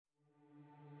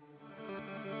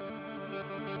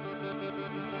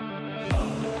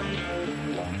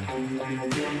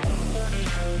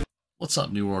What's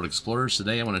up, New World Explorers?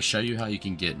 Today I want to show you how you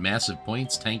can get massive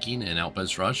points tanking in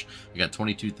Outpost Rush. I got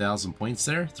 22,000 points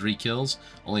there, 3 kills,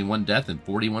 only 1 death, and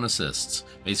 41 assists.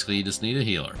 Basically, you just need a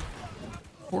healer.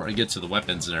 Before I get to the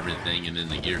weapons and everything and then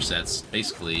the gear sets,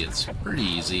 basically it's pretty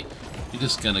easy. You're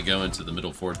just going to go into the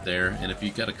middle fort there, and if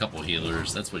you've got a couple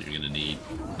healers, that's what you're going to need.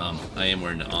 I am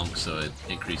wearing the Ankh, so it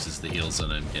increases the heals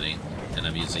that I'm getting, and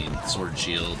I'm using Sword and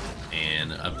Shield,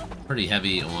 and I'm pretty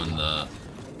heavy on the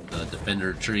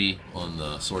defender tree on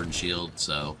the Sword and Shield,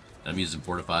 so I'm using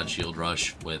Fortified Shield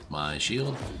Rush with my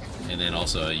shield, and then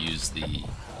also I use the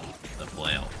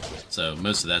flail. So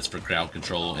most of that's for crowd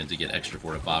control and to get extra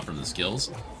fortify from the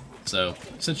skills. So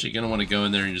essentially you're going to want to go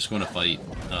in there and you're just going to fight.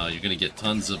 You're going to get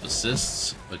tons of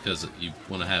assists because you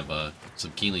want to have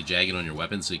some keenly jagged on your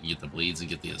weapon so you can get the bleeds and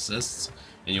get the assists.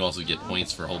 And you also get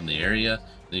points for holding the area.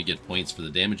 Then you get points for the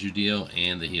damage you deal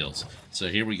and the heals. So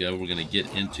here we go. We're going to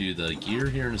get into the gear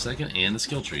here in a second and the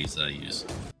skill trees that I use.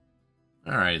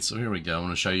 Alright, so here we go. I'm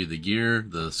going to show you the gear,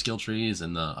 the skill trees,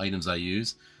 and the items I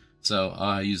use. So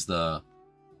I use the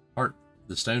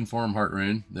stone form heart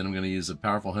rune. Then I'm going to use a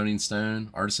powerful honing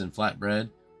stone, artisan flatbread.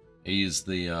 I use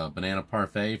the banana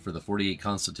parfait for the 48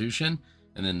 constitution,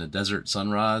 and then the desert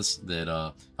sunrise that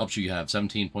helps you have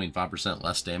 17.5%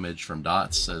 less damage from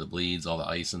dots, so the bleeds, all the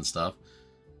ice and stuff.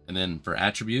 And then for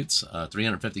attributes,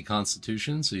 350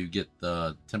 constitution, so you get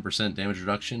the 10% damage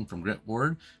reduction from grit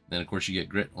ward. Then of course you get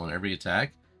grit on every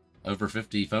attack. Over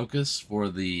 50 focus for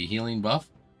the healing buff,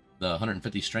 the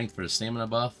 150 strength for the stamina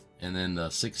buff, and then the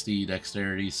 60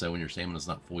 dexterity, so when your stamina is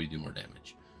not full, you do more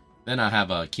damage. Then I have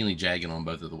a keenly jagged on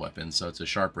both of the weapons, so it's a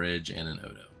sharp ridge and an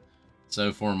Odo.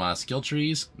 So for my skill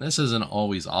trees, this isn't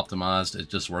always optimized, it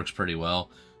just works pretty well.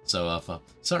 So if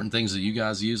certain things that you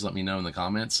guys use, let me know in the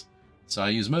comments. So I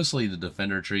use mostly the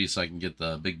defender tree so I can get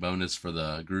the big bonus for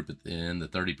the group at the end, the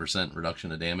 30%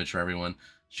 reduction of damage for everyone.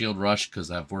 Shield rush,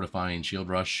 because I have fortifying shield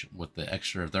rush with the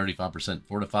extra 35%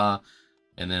 fortify.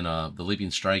 And then the leaping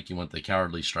strike, you want the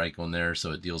cowardly strike on there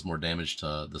so it deals more damage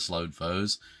to the slowed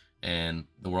foes. And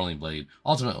the whirling blade.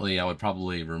 Ultimately, I would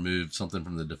probably remove something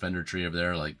from the defender tree over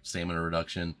there, like stamina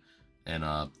reduction, and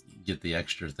get the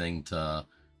extra thing to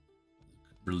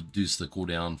reduce the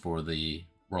cooldown for the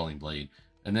whirling blade.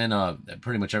 And then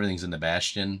pretty much everything's in the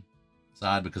bastion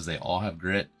side because they all have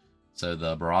grit. So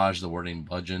the barrage, the warding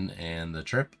bludgeon, and the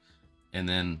trip. And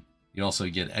then you also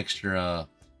get extra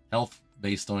health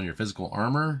based on your physical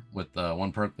armor with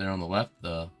one perk there on the left,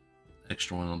 the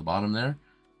extra one on the bottom there.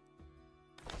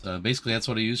 So basically that's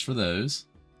what I use for those.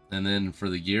 And then for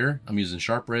the gear, I'm using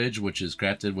Sharp Ridge, which is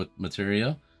crafted with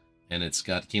materia, and it's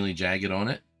got keenly jagged on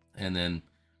it. And then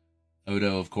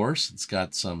Odo, of course, it's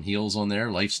got some heals on there,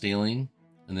 life stealing,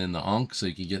 and then the Ankh, so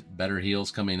you can get better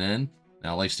heals coming in.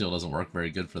 Now lifesteal doesn't work very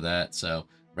good for that, so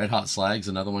Red Hot Slag's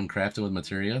another one crafted with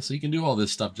materia, so you can do all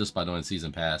this stuff just by doing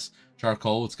Season Pass.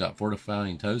 Charcoal, it's got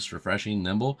Fortifying Toast, Refreshing,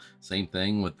 Nimble, same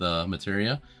thing with the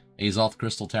materia. Azoth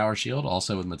Crystal Tower Shield,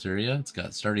 also with materia. It's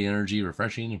got Sturdy Energy,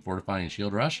 Refreshing, and Fortifying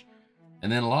Shield Rush.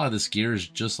 And then a lot of this gear is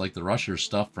just like the Rusher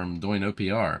stuff from doing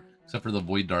OPR, except for the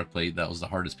Void Dark Plate, that was the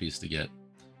hardest piece to get.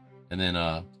 And then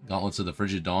Gauntlets of the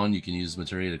Frigid Dawn, you can use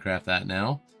materia to craft that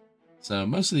now. So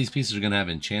most of these pieces are going to have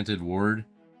Enchanted Ward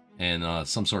and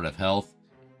some sort of health.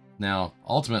 Now,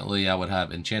 ultimately, I would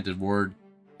have Enchanted Ward,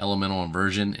 Elemental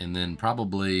Inversion, and then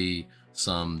probably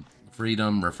some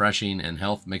Freedom, Refreshing, and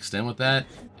Health mixed in with that,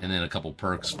 and then a couple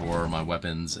perks for my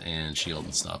weapons and shield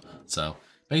and stuff. So,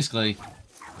 basically,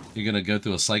 you're going to go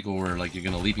through a cycle where, like, you're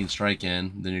going to Leaping Strike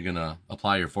in, then you're going to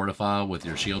apply your Fortify with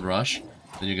your Shield Rush,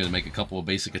 then you're going to make a couple of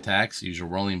basic attacks, use your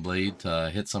Whirling Blade to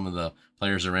hit some of the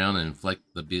players around and inflict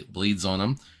the bleeds on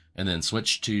them, and then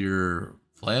switch to your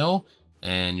Flail,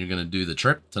 and you're going to do the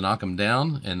trip to knock them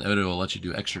down, and Odo will let you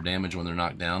do extra damage when they're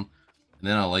knocked down. And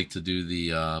then I like to do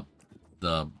the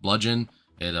bludgeon.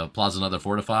 It applies another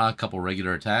fortify, a couple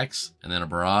regular attacks, and then a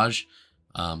barrage.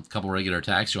 A couple regular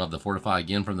attacks, you'll have the fortify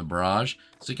again from the barrage.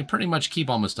 So you can pretty much keep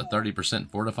almost a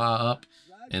 30% fortify up.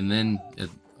 And then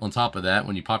on top of that,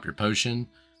 when you pop your potion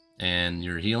and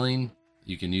you're healing,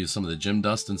 you can use some of the gem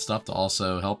dust and stuff to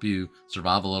also help you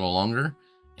survive a little longer.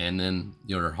 And then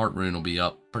your heart rune will be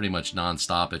up pretty much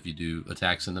non-stop if you do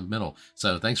attacks in the middle.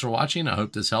 So thanks for watching. I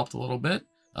hope this helped a little bit.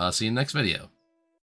 See you in the next video.